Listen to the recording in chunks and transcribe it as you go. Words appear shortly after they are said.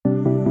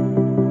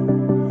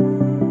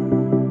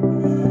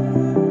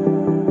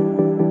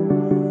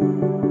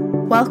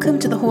Welcome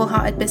to the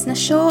Wholehearted Business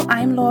Show.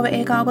 I'm Laura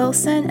Agar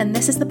Wilson, and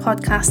this is the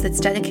podcast that's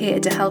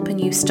dedicated to helping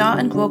you start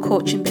and grow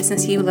coaching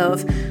business you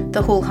love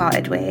the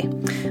wholehearted way.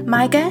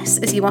 My guess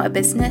is you want a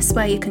business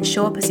where you can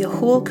show up as your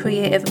whole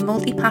creative,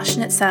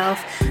 multi-passionate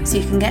self so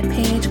you can get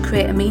paid,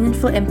 create a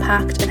meaningful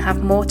impact, and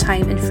have more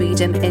time and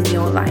freedom in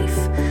your life.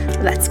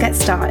 Let's get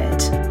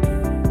started.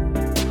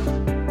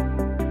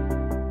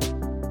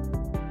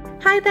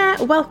 Hi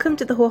there, welcome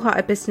to the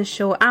Wholehearted Business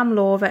Show. I'm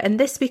Laura, and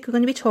this week we're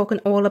going to be talking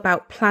all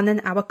about planning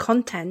our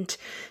content.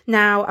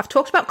 Now, I've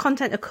talked about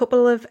content a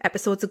couple of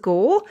episodes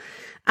ago,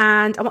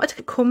 and I wanted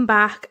to come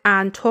back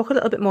and talk a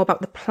little bit more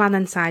about the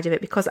planning side of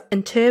it, because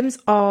in terms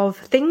of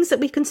things that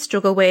we can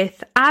struggle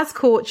with as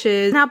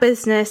coaches in our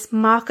business,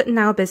 marketing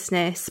our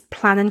business,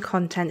 planning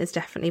content is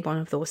definitely one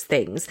of those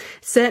things.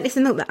 Certainly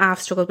something that I've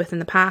struggled with in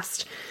the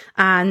past.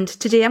 And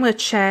today I'm going to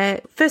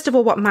share, first of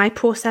all, what my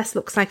process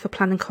looks like for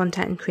planning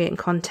content and creating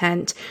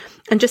content,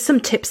 and just some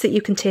tips that you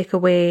can take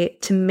away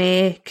to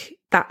make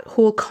that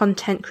whole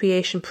content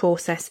creation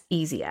process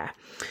easier.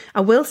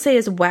 I will say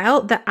as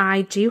well that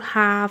I do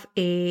have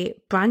a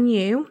brand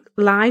new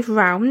live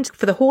round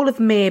for the whole of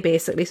May,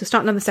 basically. So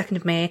starting on the 2nd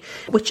of May,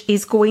 which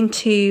is going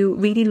to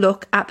really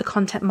look at the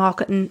content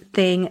marketing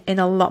thing in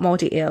a lot more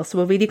detail. So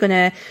we're really going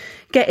to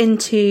get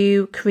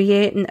into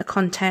creating a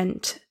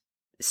content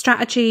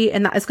strategy,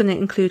 and that is going to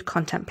include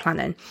content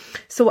planning.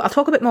 So I'll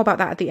talk a bit more about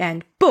that at the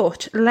end,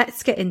 but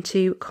let's get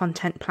into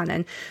content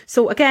planning.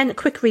 So again,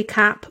 quick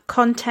recap.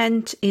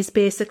 Content is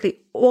basically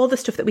all the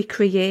stuff that we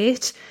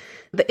create,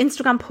 the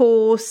Instagram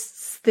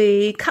posts,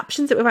 the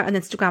captions that we write on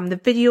Instagram, the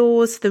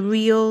videos, the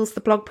reels, the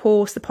blog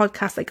posts, the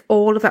podcasts, like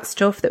all of that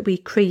stuff that we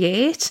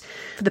create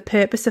for the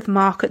purpose of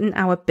marketing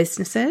our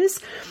businesses.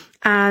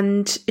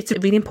 And it's a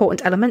really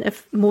important element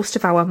of most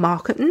of our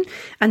marketing,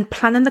 and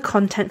planning the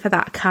content for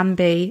that can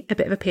be a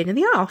bit of a pain in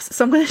the arse.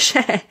 So I'm going to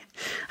share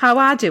how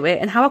I do it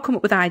and how I come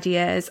up with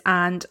ideas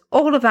and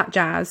all of that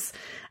jazz.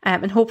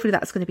 And hopefully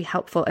that's going to be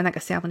helpful. And like I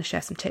say, I'm going to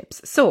share some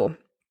tips. So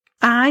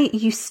I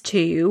used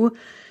to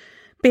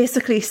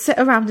basically sit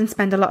around and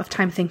spend a lot of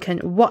time thinking,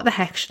 what the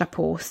heck should I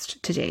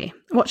post today?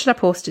 What should I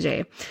post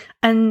today?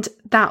 And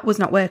that was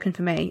not working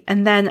for me.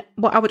 And then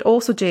what I would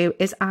also do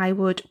is I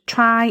would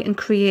try and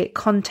create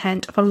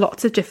content for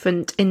lots of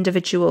different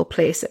individual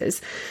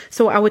places.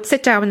 So I would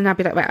sit down and I'd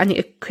be like, right, I need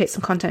to create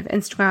some content for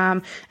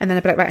Instagram. And then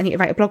I'd be like, right, I need to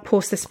write a blog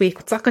post this week.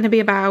 What's that going to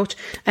be about?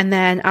 And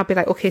then I'll be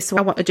like, okay, so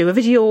I want to do a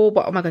video.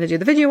 What am I going to do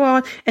the video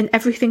on? And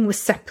everything was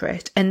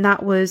separate. And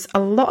that was a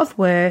lot of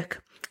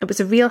work. It was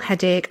a real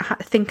headache. I had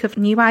to think of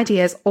new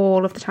ideas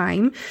all of the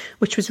time,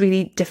 which was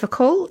really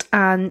difficult,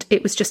 and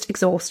it was just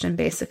exhausting,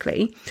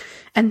 basically.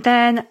 And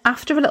then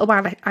after a little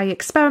while, I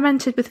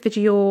experimented with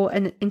video,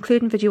 and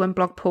including video and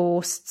blog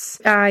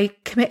posts. I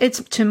committed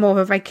to more of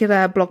a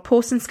regular blog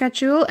posting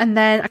schedule, and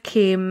then I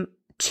came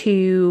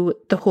to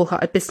the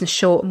Wholehearted Business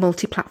Show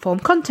multi-platform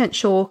content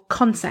show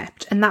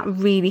concept, and that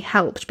really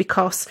helped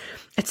because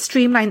it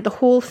streamlined the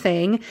whole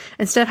thing.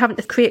 Instead of having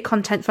to create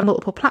content for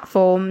multiple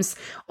platforms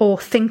or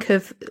think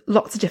of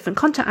lots of different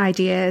content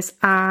ideas,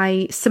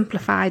 I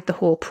simplified the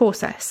whole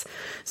process.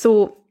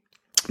 So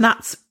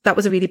that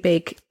was a really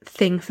big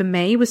thing for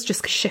me, was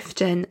just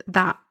shifting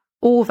that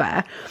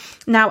over.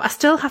 Now, I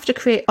still have to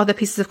create other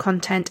pieces of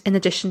content in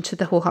addition to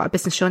the Wholehearted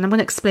Business Show, and I'm going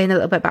to explain a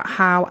little bit about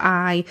how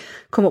I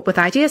come up with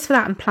ideas for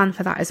that and plan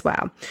for that as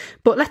well.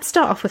 But let's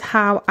start off with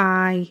how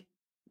I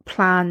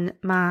plan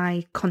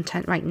my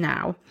content right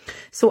now.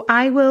 So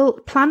I will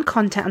plan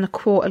content on a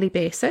quarterly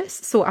basis.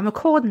 So I'm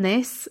recording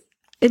this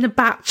in a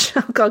batch.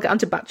 I'll get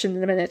onto batching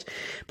in a minute.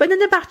 But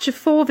in a batch of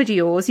 4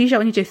 videos, usually I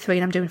only do 3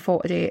 and I'm doing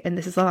 4 today, and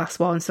this is the last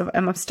one. So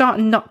I'm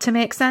starting not to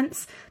make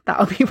sense.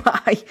 That'll be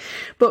why.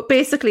 But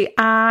basically,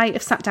 I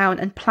have sat down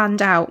and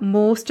planned out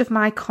most of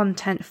my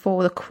content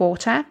for the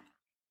quarter.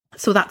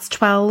 So that's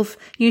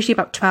usually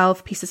about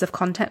 12 pieces of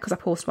content, because I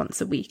post once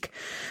a week.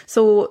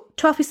 So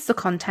 12 pieces of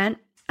content.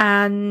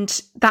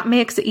 And that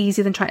makes it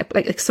easier than trying to,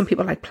 like some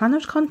people plan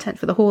out content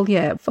for the whole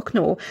year. Fuck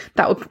no,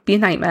 that would be a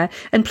nightmare.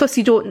 And plus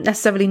you don't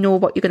necessarily know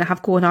what you're going to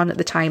have going on at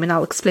the time. And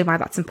I'll explain why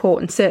that's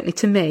important, certainly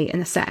to me,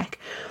 in a sec.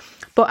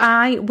 But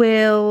I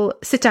will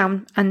sit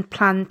down and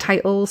plan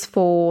titles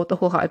for the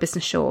Wholehearted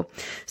Business Show.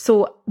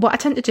 So what I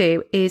tend to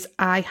do is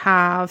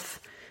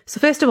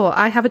first of all,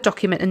 I have a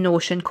document in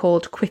Notion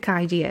called Quick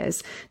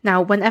Ideas.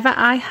 Now, whenever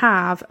I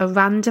have a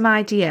random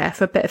idea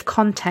for a bit of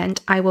content,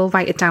 I will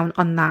write it down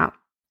on that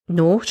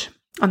note,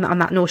 on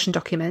that Notion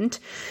document.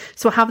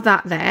 So I have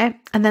that there.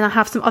 And then I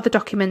have some other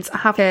documents. I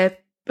have a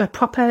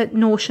proper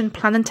Notion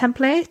planning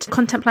template,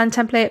 content planning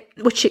template,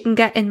 which you can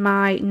get in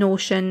my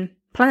Notion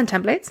planning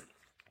templates.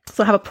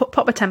 So I have a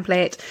proper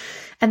template.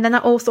 And then I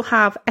also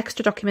have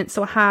extra documents.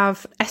 So I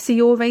have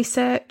SEO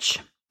research,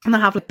 and I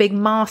have a big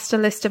master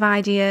list of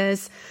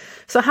ideas.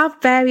 So I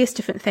have various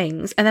different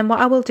things. And then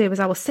what I will do is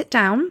I will sit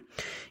down,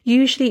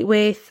 usually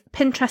with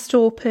Pinterest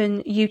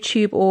open,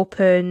 YouTube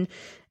open,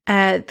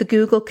 the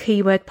Google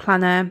Keyword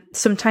Planner,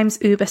 sometimes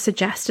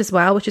Ubersuggest as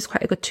well, which is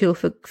quite a good tool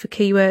for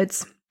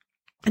keywords.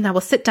 And I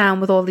will sit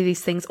down with all of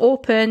these things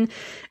open,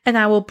 and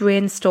I will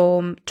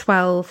brainstorm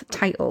 12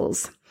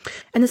 titles.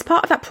 And as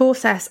part of that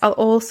process, I'll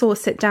also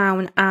sit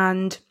down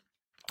and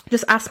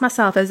just ask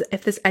myself as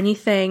if there's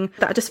anything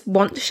that I just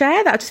want to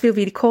share, that I just feel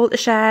really called to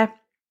share.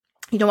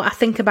 You know, I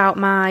think about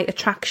my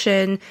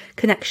attraction,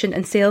 connection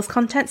and sales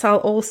content. So I'll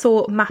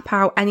also map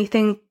out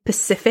anything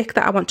specific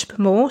that I want to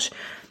promote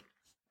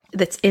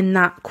that's in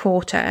that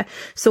quarter.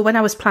 So when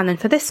I was planning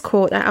for this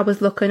quarter, I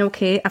was looking,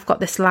 okay, I've got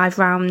this live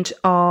round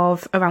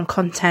of around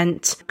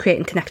content,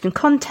 creating connecting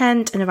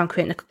content and around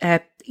creating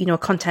a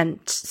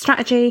content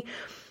strategy.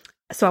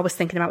 So I was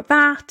thinking about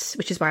that,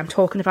 which is why I'm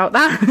talking about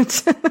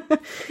that.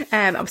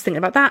 I was thinking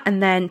about that.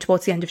 And then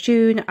towards the end of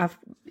June, I've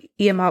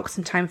earmarked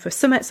some time for a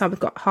summit. So I've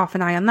got half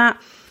an eye on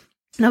that.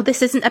 Now,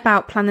 this isn't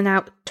about planning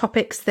out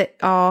topics that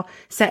are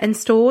set in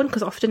stone,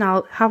 because often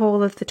I'll have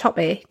all of the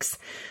topics,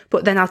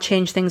 but then I'll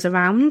change things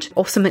around,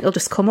 or something will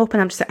just come up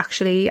and I'm just like,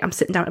 actually, I'm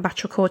sitting down to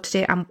batch record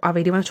today. I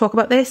really want to talk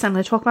about this. I'm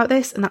going to talk about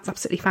this. And that's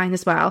absolutely fine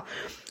as well.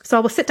 So I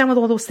will sit down with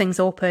all those things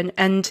open,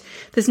 and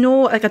there's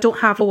no, like, I don't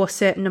have, a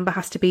certain number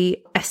has to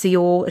be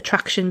SEO,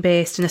 attraction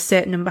based, and a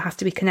certain number has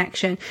to be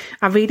connection.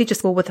 I really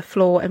just go with the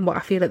flow and what I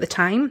feel at the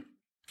time.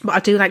 But I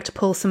do like to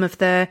pull some of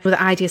the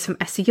ideas from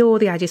SEO,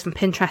 the ideas from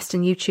Pinterest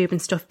and YouTube and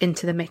stuff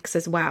into the mix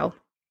as well.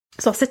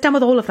 So I'll sit down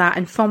with all of that,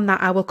 and from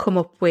that I will come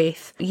up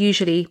with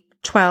usually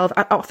 12.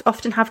 I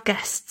often have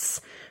guests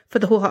for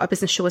the Wholehearted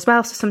Business Show as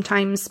well. So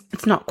sometimes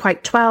it's not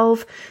quite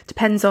 12,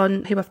 depends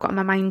on who I've got in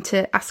my mind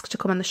to ask to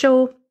come on the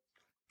show.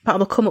 But I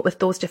will come up with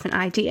those different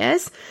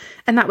ideas,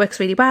 and that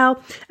works really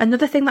well.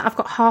 Another thing that I've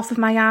got half of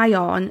my eye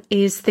on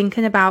is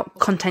thinking about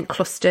content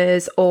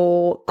clusters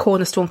or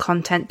cornerstone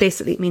content.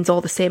 Basically, it means all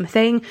the same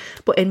thing,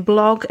 but in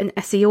blog and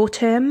SEO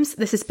terms,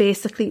 this is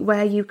basically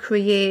where you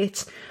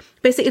create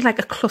basically like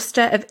a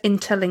cluster of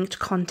interlinked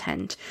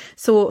content.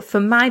 So for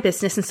my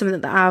business and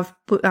something that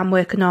I'm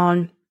working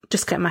on,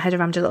 just getting my head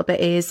around a little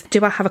bit, is,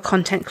 do I have a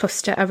content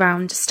cluster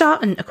around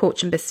starting a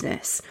coaching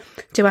business?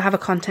 Do I have a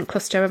content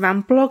cluster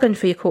around blogging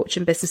for your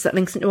coaching business that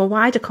links into a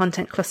wider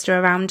content cluster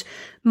around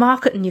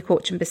marketing your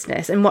coaching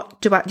business? And what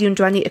do I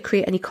need to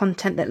create any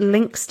content that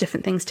links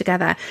different things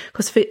together?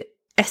 Because for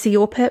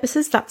SEO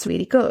purposes, that's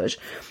really good.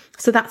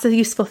 So that's a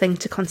useful thing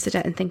to consider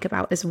and think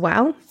about as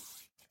well,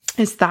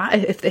 is that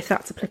if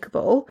that's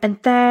applicable. And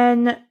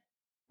then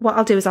what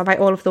I'll do is I'll write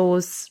all of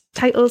those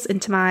titles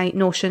into my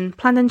Notion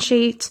planning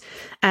sheet.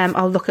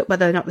 I'll look at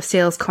whether or not the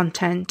sales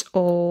content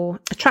or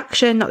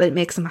attraction, not that it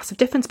makes a massive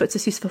difference, but it's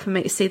just useful for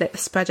me to see like the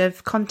spread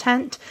of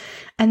content.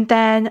 And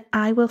then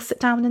I will sit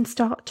down and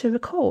start to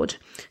record.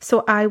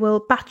 So I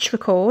will batch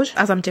record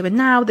as I'm doing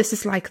now. This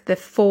is like the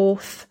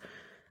 4th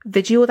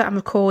video that I'm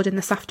recording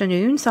this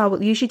afternoon. So I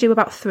will usually do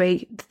about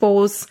 3,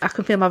 4s. I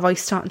can feel my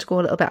voice starting to go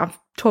a little bit. I'm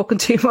talking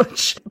too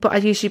much, but I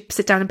usually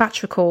sit down and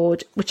batch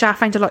record, which I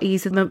find a lot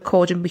easier than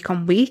recording week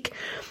on week.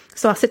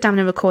 So I'll sit down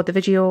and record the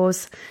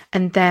videos.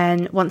 And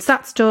then once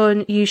that's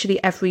done,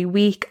 usually every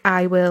week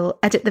I will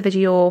edit the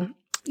video.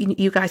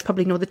 You guys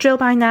probably know the drill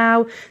by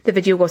now. The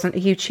video goes onto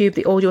YouTube,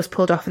 the audio is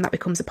pulled off, and that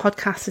becomes a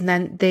podcast. And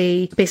then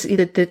the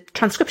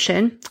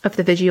transcription of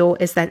the video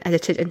is then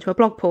edited into a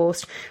blog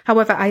post.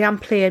 However, I am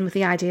playing with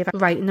the idea of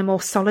writing a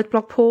more solid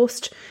blog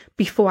post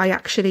before I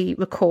actually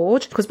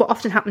record, because what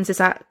often happens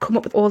is I come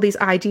up with all these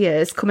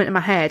ideas come into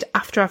my head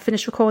after I've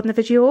finished recording the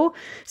video.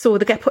 So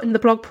they get put in the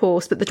blog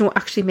post, but they don't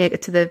actually make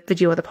it to the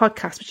video or the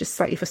podcast, which is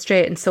slightly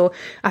frustrating. So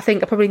I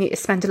think I probably need to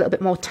spend a little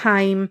bit more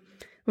time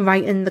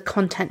writing the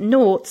content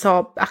notes,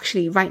 or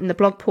actually writing the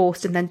blog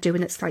post and then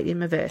doing it slightly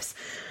in reverse.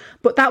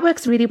 But that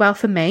works really well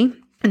for me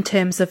in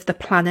terms of the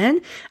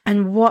planning.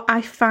 And what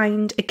I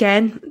find,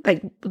 again,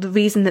 like the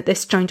reason that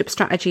this joined up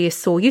strategy is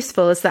so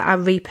useful is that I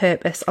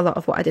repurpose a lot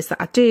of what it is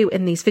that I do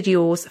in these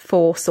videos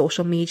for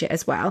social media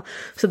as well.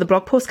 So the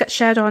blog post gets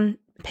shared on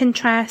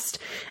Pinterest,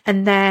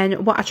 and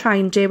then what I try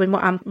and do, and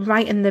what I'm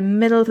right in the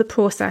middle of the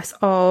process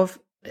of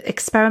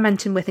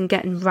experimenting with and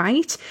getting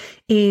right,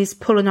 is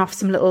pulling off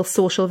some little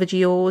social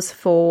videos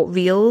for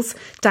reels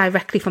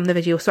directly from the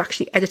video. So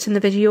actually editing the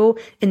video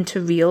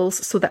into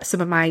reels so that some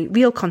of my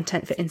reel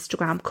content for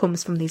Instagram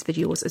comes from these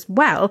videos as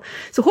well.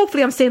 So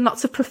hopefully I'm saying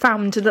lots of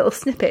profound little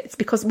snippets,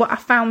 because what I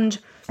found,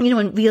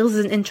 and reels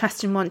is an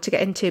interesting one to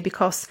get into,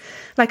 because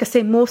like I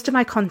say, most of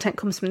my content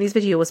comes from these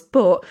videos,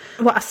 but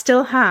what I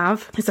still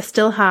have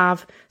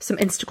some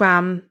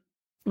Instagram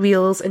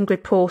reels and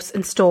grid posts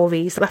and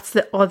stories. That's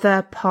the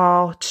other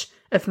part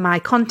of my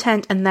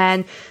content. And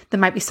then there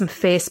might be some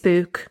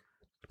Facebook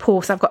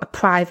posts. I've got a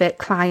private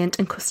client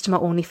and customer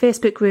only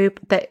Facebook group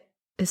that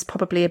is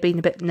probably been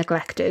a bit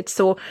neglected.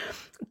 So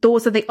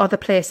those are the other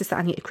places that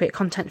I need to create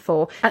content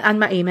for, and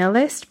my email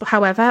list. But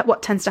however,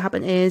 what tends to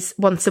happen is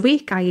once a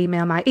week I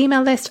email my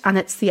email list, and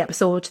it's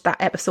that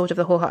episode of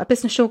the Wholehearted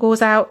Business Show goes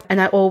out,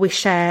 and I always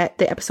share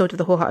the episode of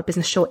the Wholehearted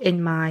Business Show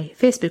in my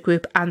Facebook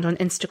group and on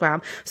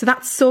Instagram. So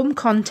that's some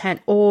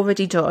content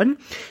already done,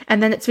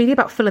 and then it's really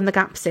about filling the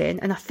gaps in.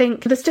 And I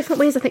think there's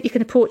different ways I think you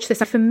can approach this.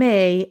 And for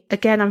me,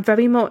 again, I'm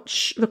very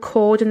much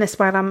recording this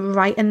while I'm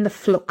right in the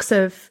flux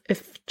of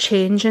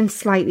changing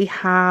slightly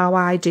how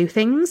I do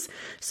things.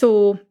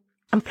 So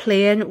I'm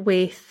playing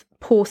with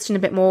posting a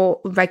bit more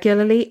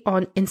regularly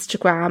on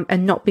Instagram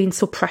and not being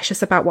so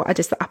precious about what it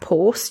is that I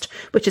post,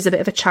 which is a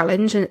bit of a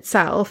challenge in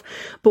itself.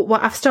 But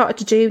what I've started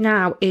to do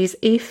now is,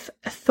 if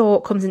a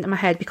thought comes into my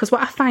head, because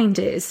what I find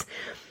is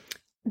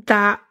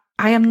that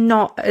I am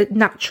not a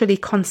naturally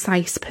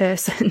concise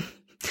person.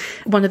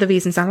 One of the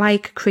reasons I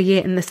like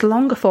creating this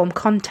longer form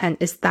content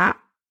is that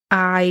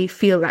I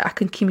feel like I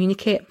can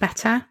communicate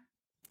better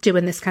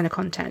doing this kind of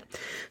content.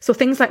 So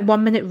things like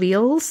 1-minute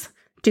reels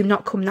do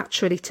not come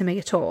naturally to me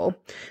at all.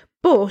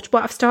 But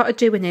what I've started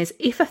doing is,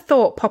 if a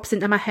thought pops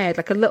into my head,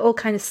 like a little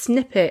kind of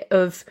snippet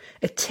of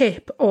a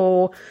tip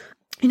or,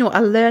 you know,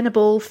 a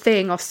learnable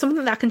thing or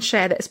something that I can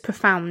share that is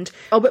profound,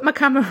 I'll whip my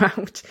camera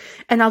out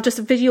and I'll just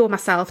video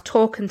myself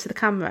talking to the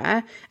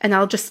camera, and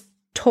I'll just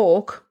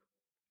talk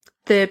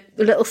the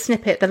little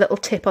snippet, the little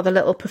tip or the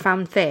little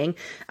profound thing.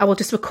 I will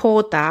just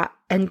record that,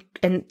 and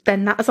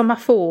then that is on my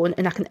phone,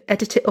 and I can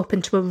edit it up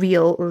into a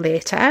reel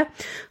later.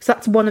 So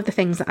that's one of the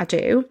things that I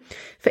do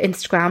for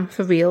Instagram,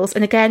 for reels.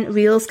 And again,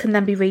 reels can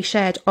then be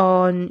reshared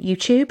on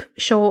YouTube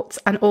Shorts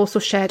and also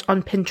shared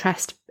on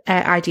Pinterest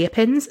idea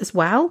pins as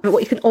well. But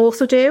what you can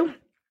also do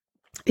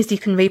is you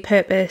can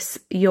repurpose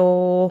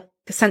your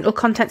central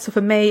content. So for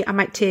me, I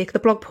might take the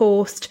blog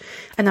post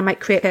and I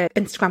might create an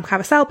Instagram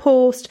carousel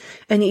post,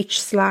 and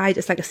each slide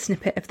is like a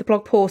snippet of the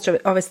blog post,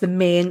 or is the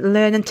main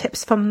learning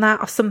tips from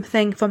that or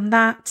something from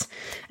that.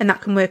 And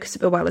that can work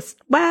super well as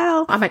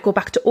well. I might go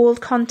back to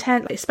old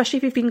content, especially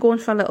if you've been going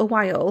for a little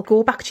while.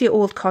 Go back to your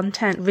old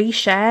content,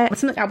 reshare.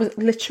 Something I was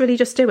literally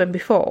just doing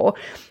before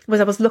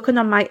was I was looking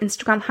on my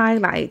Instagram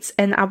highlights,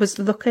 and I was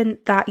looking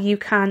that you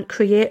can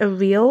create a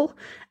reel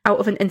out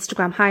of an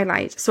Instagram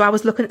highlight. So I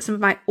was looking at some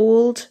of my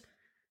old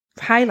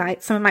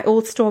highlights, some of my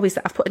old stories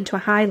that I've put into a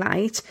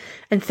highlight,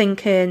 and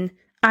thinking,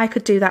 I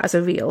could do that as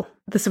a reel.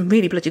 There's some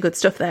really bloody good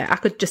stuff there. I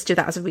could just do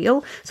that as a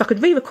reel. So I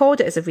could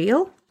re-record it as a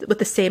reel with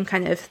the same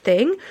kind of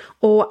thing,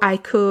 or I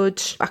could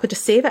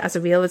just save it as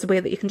a reel, as a way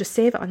that you can just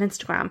save it on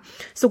Instagram.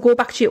 So go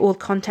back to your old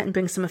content and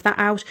bring some of that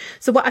out.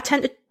 So what I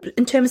tend to,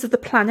 in terms of the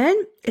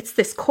planning, it's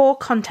this core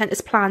content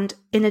is planned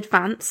in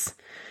advance,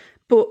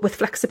 but with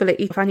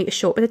flexibility. If I need to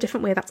show up in a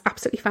different way, that's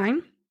absolutely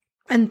fine.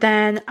 And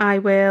then I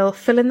will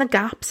fill in the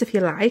gaps, if you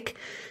like.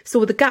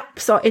 So the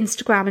gaps are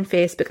Instagram and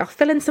Facebook. I'll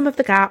fill in some of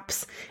the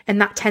gaps, and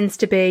that tends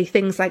to be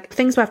things where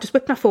I've just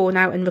whipped my phone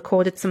out and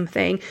recorded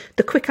something,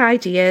 the quick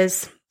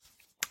ideas.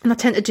 And I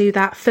tend to do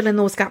that, fill in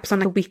those gaps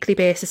on a weekly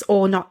basis,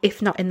 or not,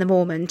 if not in the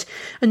moment.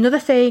 Another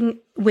thing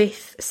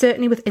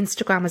certainly with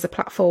Instagram as a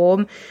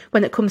platform,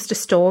 when it comes to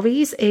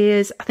stories,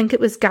 is, I think it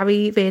was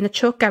Gary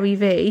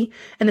V,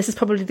 and this is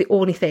probably the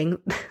only thing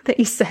that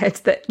he said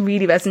that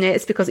really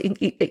resonates, because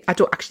I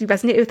don't actually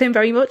resonate with him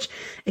very much.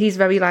 He's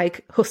very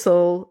like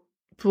hustle,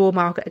 bro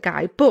marketer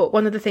guy. But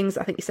one of the things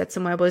I think he said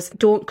somewhere was,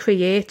 don't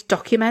create,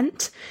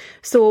 document.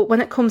 So when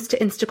it comes to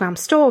Instagram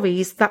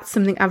stories, that's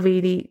something I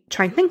really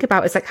try and think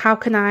about. It's like, how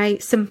can I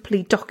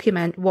simply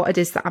document what it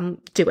is that I'm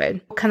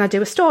doing? Can I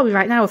do a story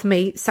right now of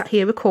me sat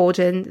here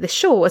recording this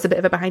show as a bit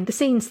of a behind the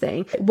scenes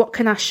thing? What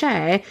can I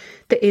share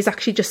that is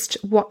actually just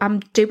what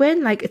I'm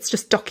doing? Like, it's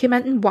just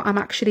documenting what I'm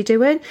actually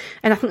doing.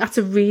 And I think that's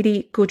a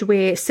really good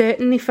way,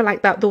 certainly for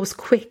like those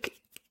quick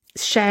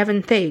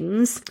sharing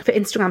things for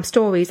Instagram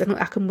stories. I think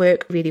that can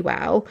work really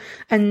well.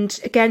 And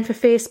again, for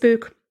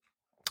Facebook,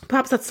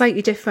 perhaps that's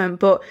slightly different,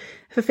 but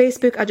for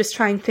Facebook, I just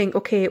try and think,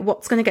 okay,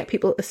 what's going to get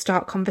people to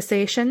start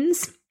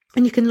conversations?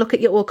 And you can look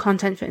at your old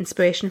content for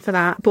inspiration for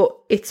that. But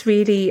it's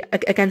really,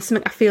 again,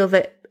 something I feel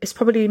that has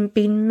probably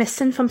been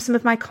missing from some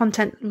of my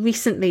content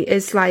recently,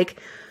 is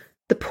like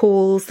the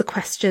polls, the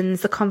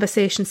questions, the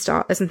conversation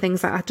starters and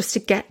things like that, just to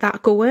get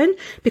that going,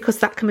 because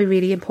that can be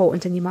really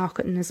important in your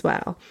marketing as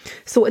well.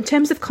 So in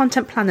terms of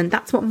content planning,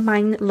 that's what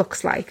mine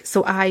looks like.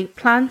 So I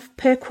plan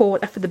per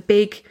quarter for the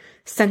big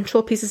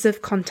central pieces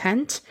of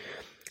content,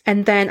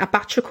 and then I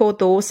batch record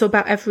those. So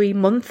about every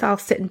month I'll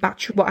sit and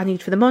batch what I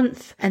need for the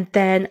month, and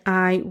then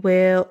I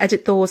will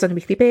edit those on a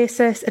weekly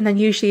basis. And then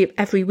usually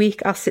every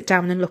week I'll sit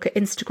down and look at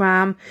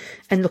Instagram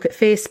and look at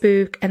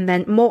Facebook, and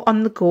then more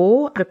on the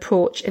go. I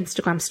approach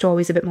Instagram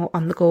stories a bit more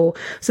on the go.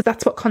 So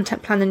that's what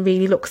content planning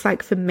really looks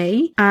like for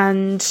me.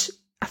 And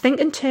I think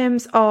in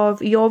terms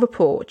of your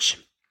approach,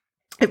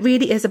 it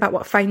really is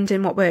about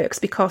finding what works,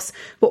 because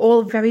we're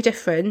all very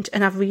different.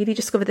 And I've really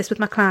discovered this with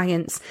my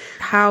clients,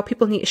 how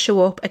people need to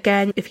show up.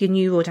 Again, if you're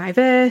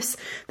neurodiverse,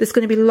 there's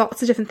going to be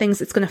lots of different things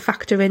that's going to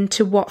factor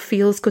into what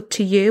feels good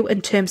to you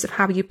in terms of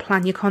how you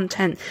plan your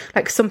content.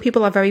 Like, some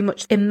people are very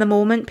much in the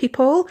moment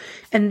people,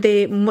 and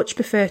they much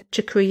prefer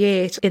to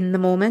create in the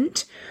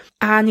moment.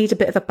 I need a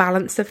bit of a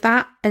balance of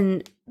that.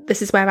 And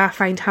this is where I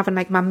find having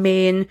like my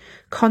main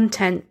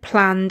content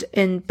planned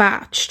and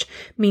batched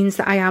means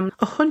that I am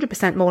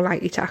 100% more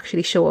likely to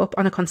actually show up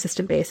on a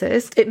consistent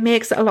basis. It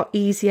makes it a lot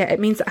easier. It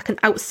means that I can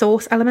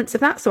outsource elements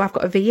of that. So I've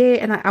got a VA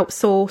and I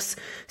outsource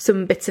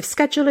some bits of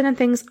scheduling and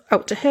things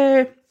out to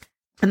her,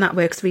 and that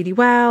works really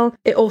well.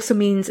 It also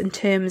means, in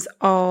terms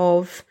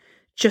of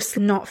just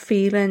not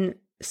feeling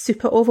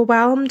super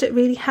overwhelmed, it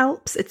really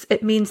helps.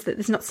 It means that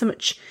there's not so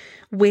much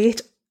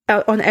weight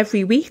on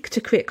every week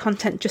to create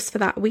content just for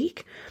that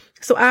week.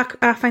 So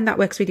I find that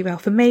works really well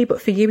for me,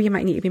 but for you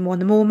might need to be more in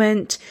the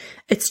moment.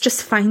 It's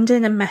just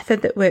finding a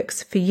method that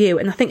works for you.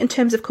 And I think in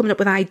terms of coming up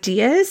with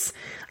ideas,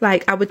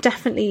 like I would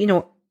definitely,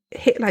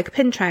 hit like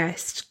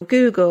Pinterest,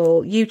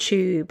 Google,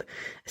 YouTube,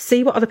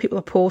 see what other people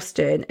are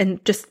posting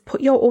and just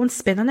put your own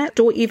spin on it.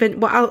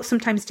 What I'll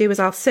sometimes do is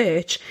I'll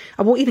search.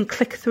 I won't even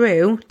click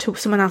through to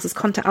someone else's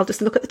content. I'll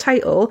just look at the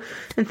title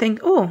and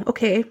think, oh,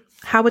 okay,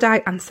 how would I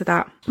answer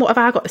that? What have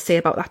I got to say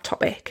about that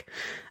topic?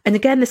 And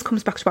again, this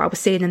comes back to what I was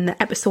saying in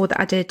the episode that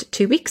I did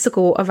 2 weeks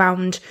ago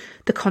around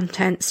the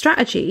content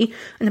strategy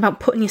and about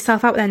putting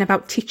yourself out there and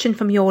about teaching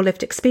from your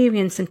lived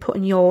experience and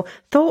putting your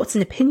thoughts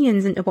and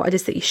opinions into what it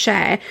is that you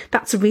share.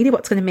 That's really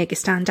what's going to make you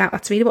stand out.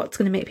 That's really what's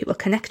going to make people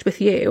connect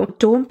with you.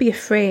 Don't be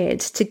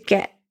afraid to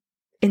get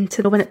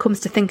into when it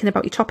comes to thinking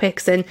about your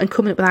topics and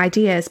coming up with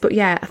ideas. But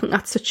yeah, I think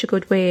that's such a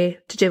good way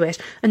to do it.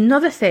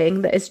 Another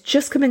thing that has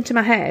just come into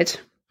my head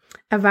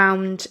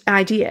around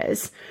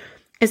ideas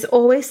is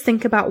always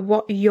think about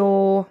what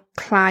your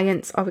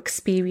clients are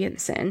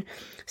experiencing.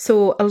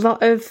 So a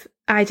lot of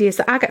ideas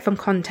that I get from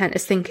content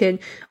is thinking,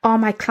 oh,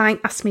 my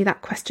client asked me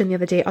that question the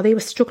other day, or they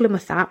were struggling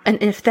with that.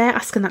 And if they're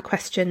asking that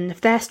question,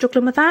 if they're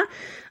struggling with that,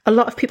 a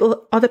lot of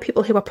people, other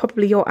people who are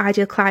probably your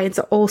ideal clients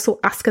are also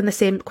asking the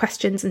same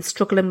questions and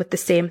struggling with the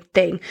same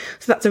thing.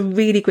 So that's a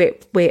really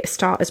great way to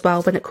start as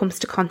well when it comes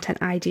to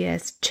content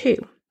ideas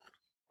too.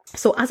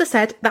 So as I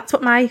said, that's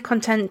what my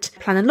content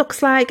planning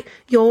looks like.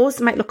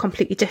 Yours might look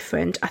completely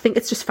different. I think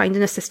it's just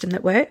finding a system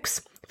that works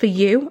for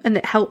you and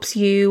that helps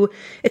you.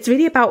 It's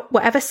really about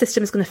whatever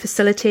system is going to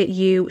facilitate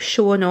you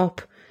showing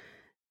up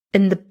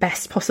in the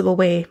best possible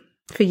way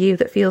for you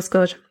that feels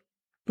good.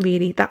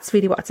 Really, that's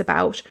really what it's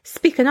about.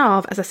 Speaking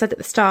of, as I said at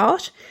the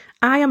start,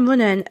 I am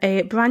running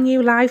a brand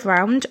new live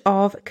round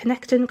of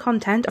Connecting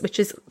Content, which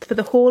is for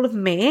the whole of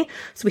May.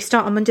 So we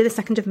start on Monday, the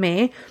 2nd of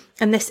May.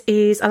 And this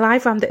is a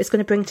live round that is going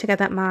to bring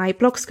together my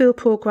blog school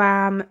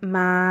program,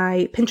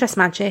 my Pinterest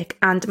magic,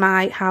 and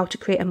my how to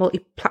create a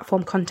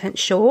multi-platform content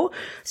show.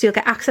 So you'll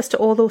get access to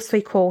all those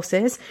 3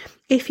 courses.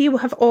 If you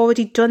have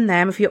already done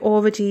them, if you're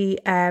already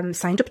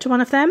signed up to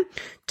one of them,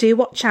 do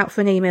watch out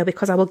for an email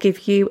because I will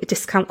give you a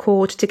discount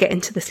code to get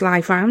into this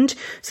live round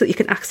so that you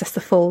can access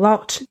the full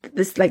lot.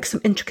 There's like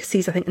some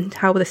intricacies, I think, in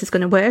how this is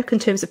going to work in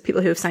terms of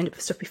people who have signed up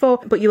for stuff before,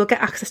 but you will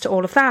get access to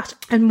all of that.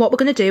 And what we're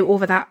going to do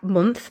over that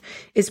month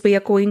is we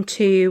are going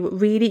to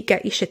really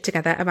get your shit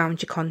together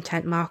around your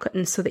content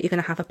marketing so that you're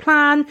going to have a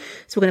plan.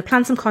 So we're going to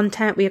plan some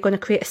content. We are going to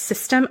create a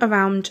system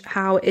around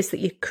how it is that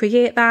you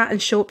create that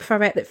and show up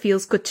for it that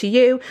feels good to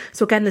you.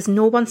 So again, there's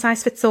no one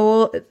size fits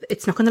all.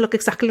 It's not going to look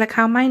exactly like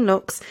how mine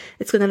looks.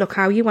 It's going to look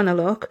how you want to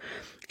look.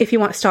 If you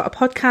want to start a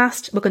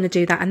podcast, we're going to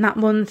do that in that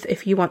month.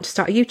 If you want to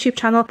start a YouTube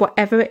channel,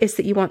 whatever it is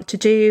that you want to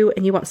do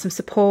and you want some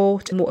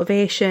support and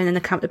motivation and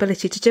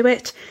accountability to do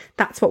it,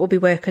 that's what we'll be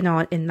working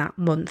on in that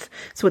month.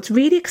 So it's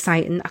really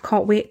exciting. I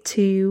can't wait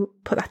to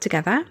put that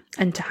together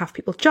and to have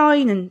people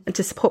join and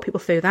to support people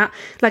through that.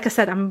 Like I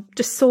said, I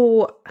just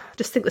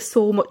think there's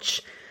so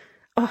much.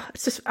 Oh,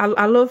 it's just,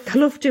 I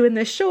love doing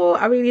this show.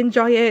 I really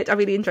enjoy it. I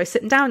really enjoy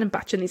sitting down and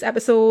batching these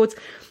episodes.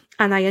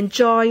 And I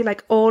enjoy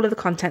like all of the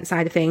content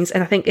side of things.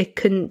 And I think it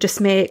can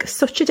just make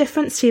such a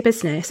difference to your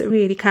business. It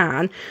really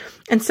can.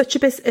 And such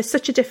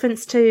a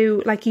difference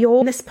to like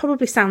this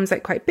probably sounds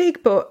like quite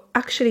big, but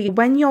actually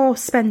when you're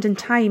spending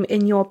time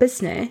in your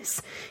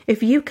business,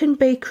 if you can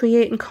be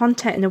creating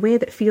content in a way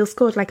that feels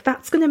good, like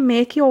that's going to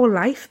make your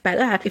life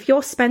better. If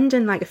you're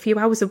spending like a few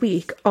hours a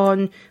week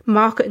on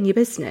marketing your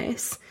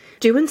business,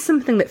 doing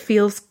something that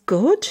feels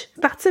good,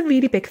 that's a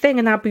really big thing.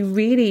 And I'd be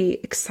really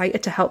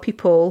excited to help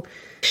people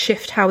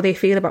shift how they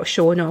feel about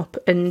showing up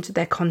and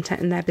their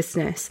content in their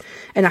business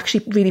and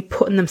actually really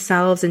putting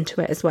themselves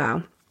into it as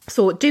well.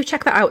 So do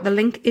check that out. The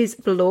link is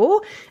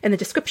below in the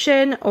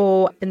description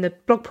or in the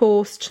blog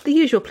post, the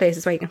usual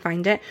places where you can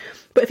find it.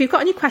 But if you've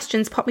got any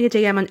questions, pop me a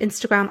DM on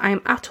Instagram. I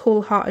am at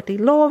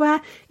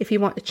WholeheartedlyLaura if you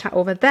want to chat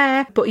over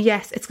there. But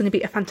yes, it's going to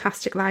be a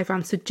fantastic live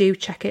round, so do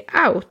check it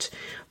out.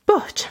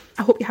 But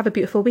I hope you have a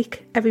beautiful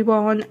week,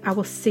 everyone. I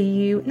will see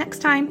you next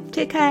time.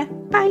 Take care.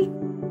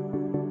 Bye.